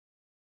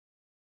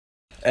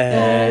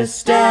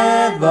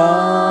Esteban!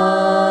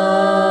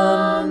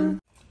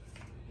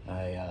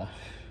 I,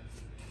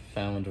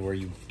 found where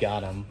you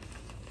got him.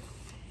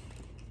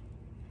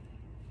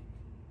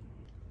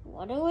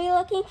 What are we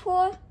looking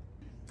for?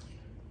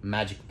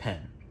 Magic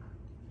pen.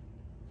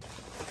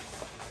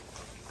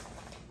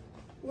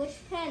 Which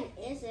pen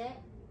is it?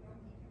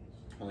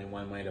 Only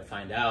one way to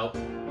find out.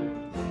 Does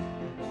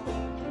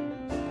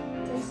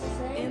it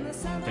say?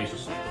 Thanks for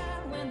saying.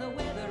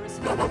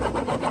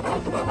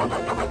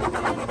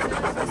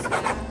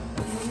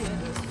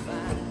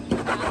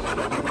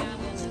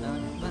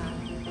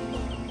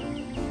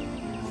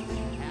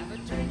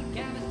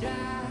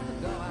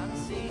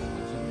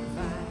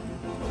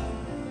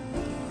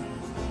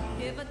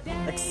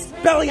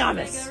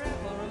 Expelliarmus!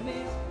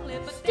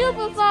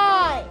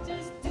 Stupefy!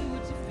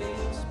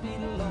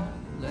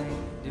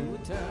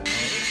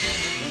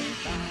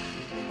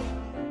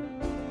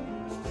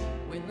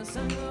 When the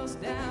sun goes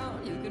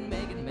down, you can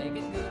make it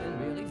good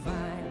and really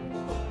fine.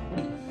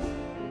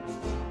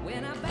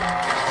 When I'm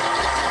back,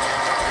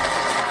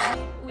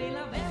 we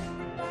love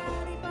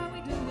everybody, but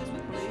we do as we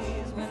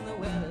please. When the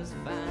weather's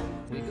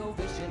fine, we go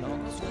fishing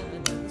or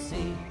swimming in the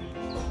sea.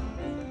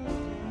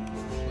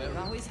 We're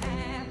always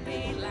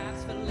happy,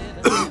 lives for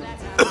living,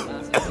 that's how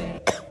philosophy.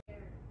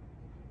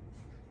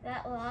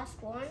 That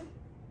last one?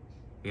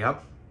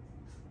 Yep.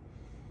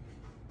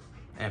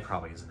 It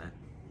probably isn't it.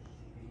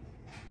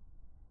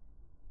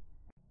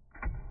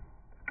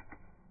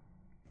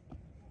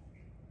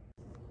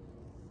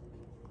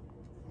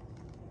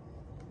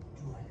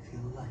 Do I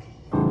feel lucky?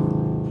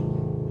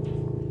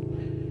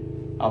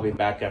 I'll be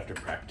back after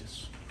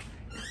practice.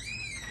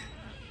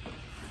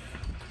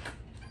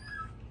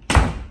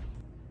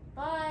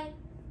 Bye.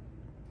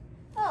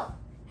 Oh,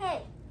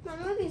 hey, my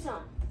movie's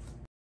on.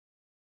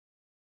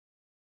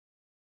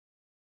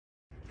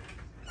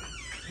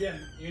 Jim,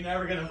 you're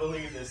never gonna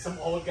believe this. Some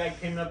old guy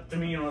came up to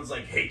me and was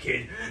like, "Hey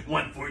kid,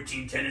 want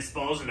 14 tennis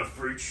balls and a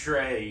fruit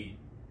tray."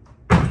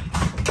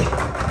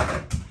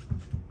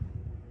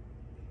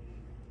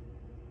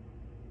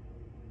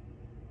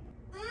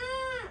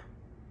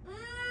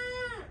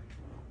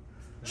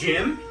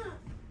 Jim?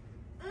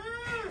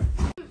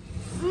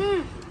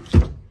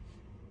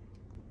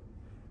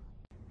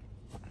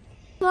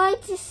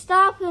 Tried to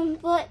stop him,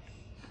 but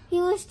he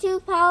was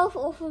too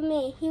powerful for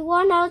me. He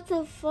went out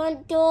the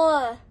front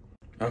door.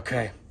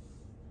 Okay.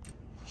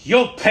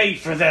 You'll pay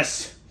for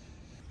this!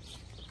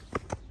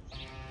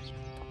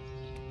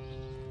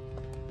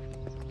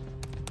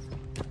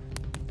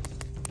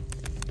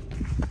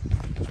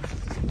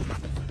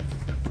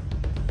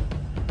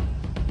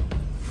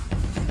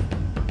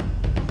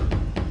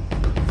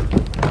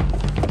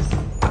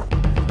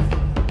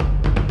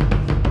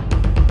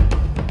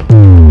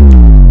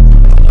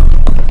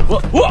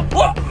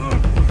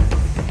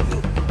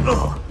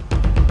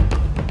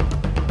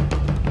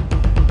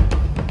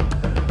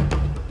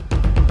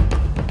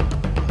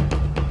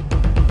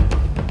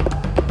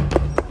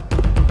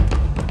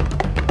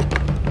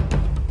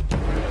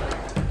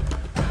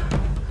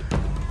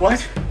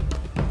 What?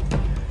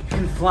 You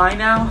can fly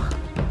now?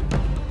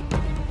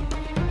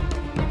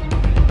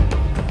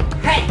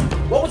 Hey!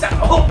 What was that?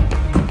 Oh!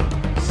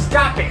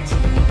 Stop it!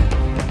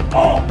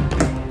 Oh!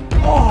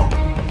 Oh!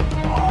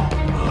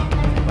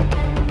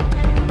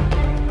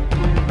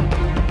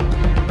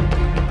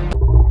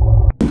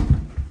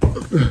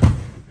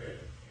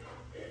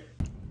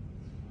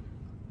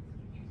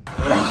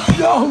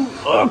 No!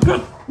 Oh,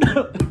 good.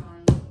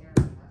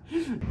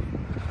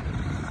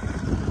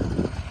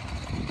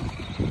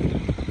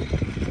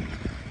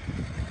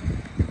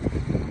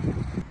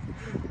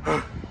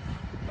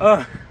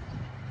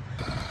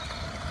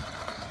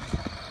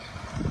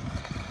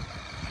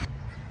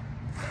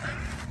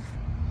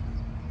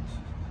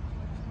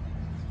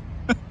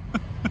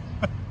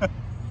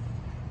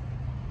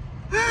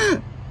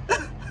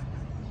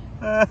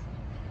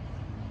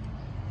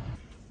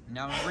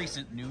 Now, in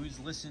recent news,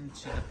 listen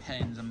to the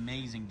Penn's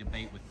amazing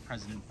debate with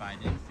President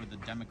Biden for the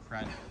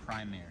Democratic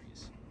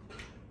primaries.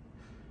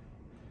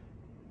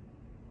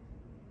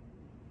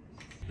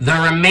 The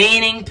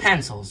remaining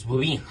pencils will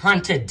be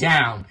hunted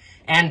down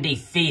and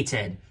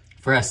defeated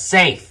for a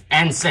safe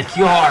and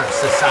secure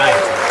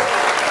society.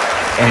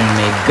 And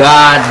may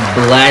God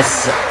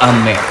bless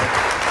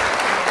America.